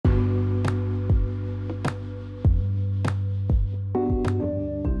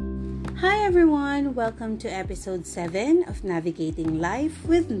everyone, welcome to episode 7 of Navigating Life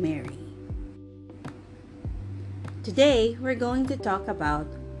with Mary. Today, we're going to talk about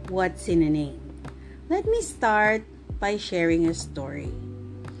what's in a name. Let me start by sharing a story.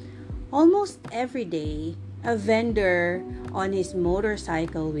 Almost every day, a vendor on his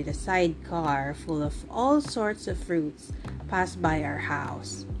motorcycle with a sidecar full of all sorts of fruits passed by our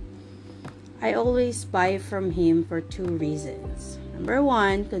house. I always buy from him for 2 reasons. Number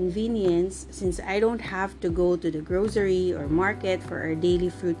 1, convenience, since I don't have to go to the grocery or market for our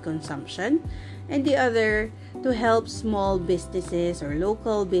daily fruit consumption. And the other, to help small businesses or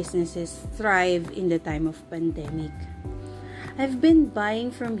local businesses thrive in the time of pandemic. I've been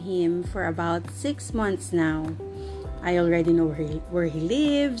buying from him for about 6 months now. I already know where he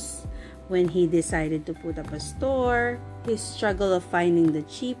lives, when he decided to put up a store, his struggle of finding the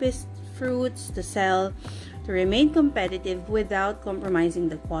cheapest fruits to sell, to remain competitive without compromising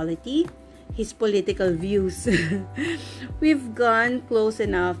the quality, his political views. We've gone close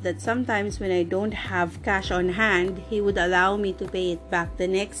enough that sometimes when I don't have cash on hand, he would allow me to pay it back the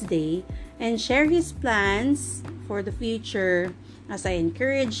next day and share his plans for the future as I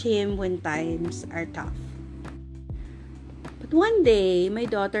encourage him when times are tough. But one day, my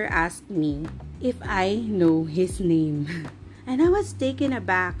daughter asked me if I know his name. And I was taken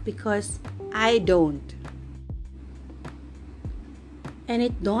aback because I don't. And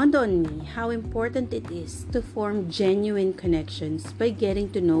it dawned on me how important it is to form genuine connections by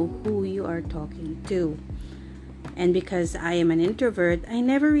getting to know who you are talking to. And because I am an introvert, I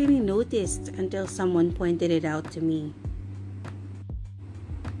never really noticed until someone pointed it out to me.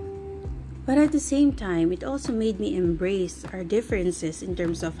 But at the same time, it also made me embrace our differences in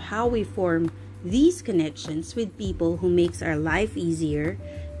terms of how we form these connections with people who makes our life easier,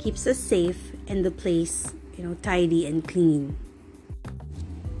 keeps us safe, and the place, tidy and clean.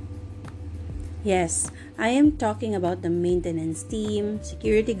 Yes, I am talking about the maintenance team,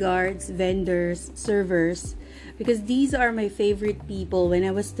 security guards, vendors, servers, because these are my favorite people when I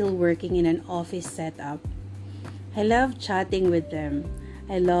was still working in an office setup. I love chatting with them.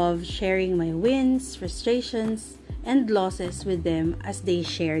 I love sharing my wins, frustrations, and losses with them as they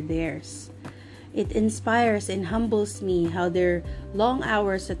share theirs. It inspires and humbles me how their long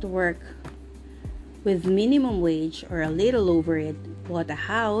hours at work with minimum wage or a little over it bought a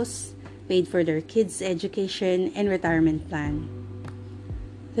house, paid for their kids' education and retirement plan.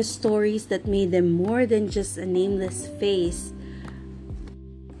 The stories that made them more than just a nameless face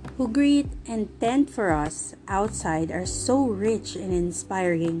who greet and tend for us outside are so rich and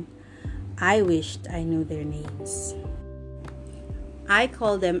inspiring. I wished I knew their names. I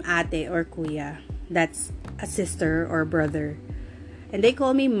call them ate or kuya. That's a sister or brother. And they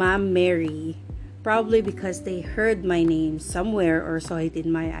call me Ma'am Mary, probably because they heard my name somewhere or saw it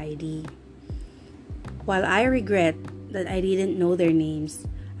in my ID. While I regret that I didn't know their names,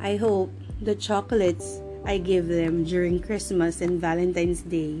 I hope the chocolates I give them during Christmas and Valentine's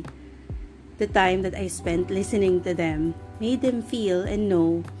Day, the time that I spent listening to them, made them feel and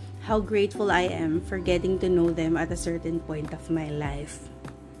know how grateful I am for getting to know them at a certain point of my life.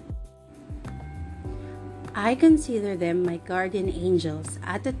 I consider them my guardian angels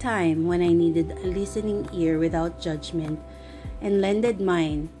at a time when I needed a listening ear without judgment and lended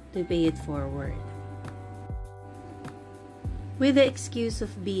mine to pay it forward. With the excuse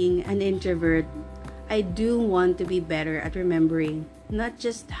of being an introvert, I do want to be better at remembering not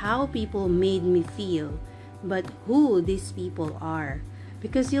just how people made me feel, but who these people are.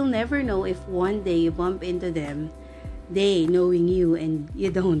 Because you'll never know if one day you bump into them, they knowing you and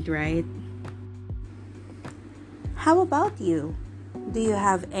you don't, right? How about you? Do you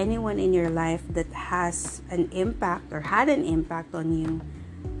have anyone in your life that has an impact or had an impact on you,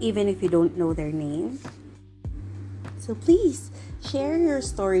 even if you don't know their name? So please, share your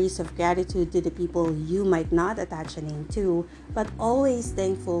stories of gratitude to the people you might not attach a name to, but always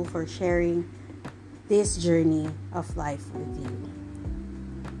thankful for sharing this journey of life with you.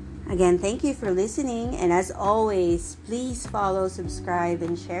 Again, thank you for listening, and as always, please follow, subscribe,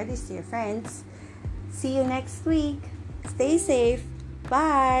 and share this to your friends. See you next week. Stay safe.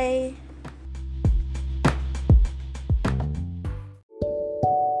 Bye.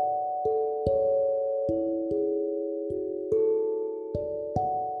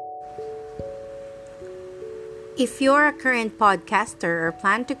 If you're a current podcaster or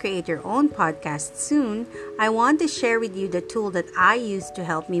plan to create your own podcast soon, I want to share with you the tool that I use to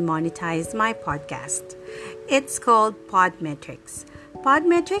help me monetize my podcast. It's called Podmetrics.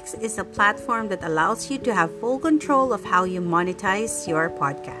 Podmetrics is a platform that allows you to have full control of how you monetize your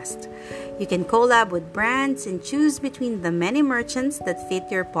podcast. You can collab with brands and choose between the many merchants that fit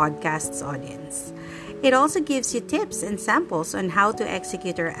your podcast's audience. It also gives you tips and samples on how to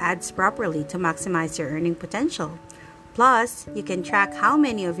execute your ads properly to maximize your earning potential. Plus, you can track how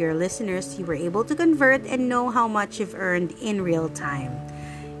many of your listeners you were able to convert and know how much you've earned in real time.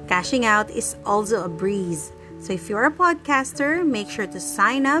 Cashing out is also a breeze. So if you're a podcaster, make sure to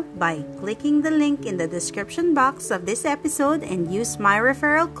sign up by clicking the link in the description box of this episode and use my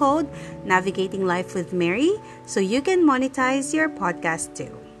referral code, Navigating Life with Mary, so you can monetize your podcast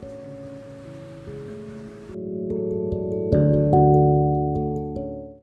too.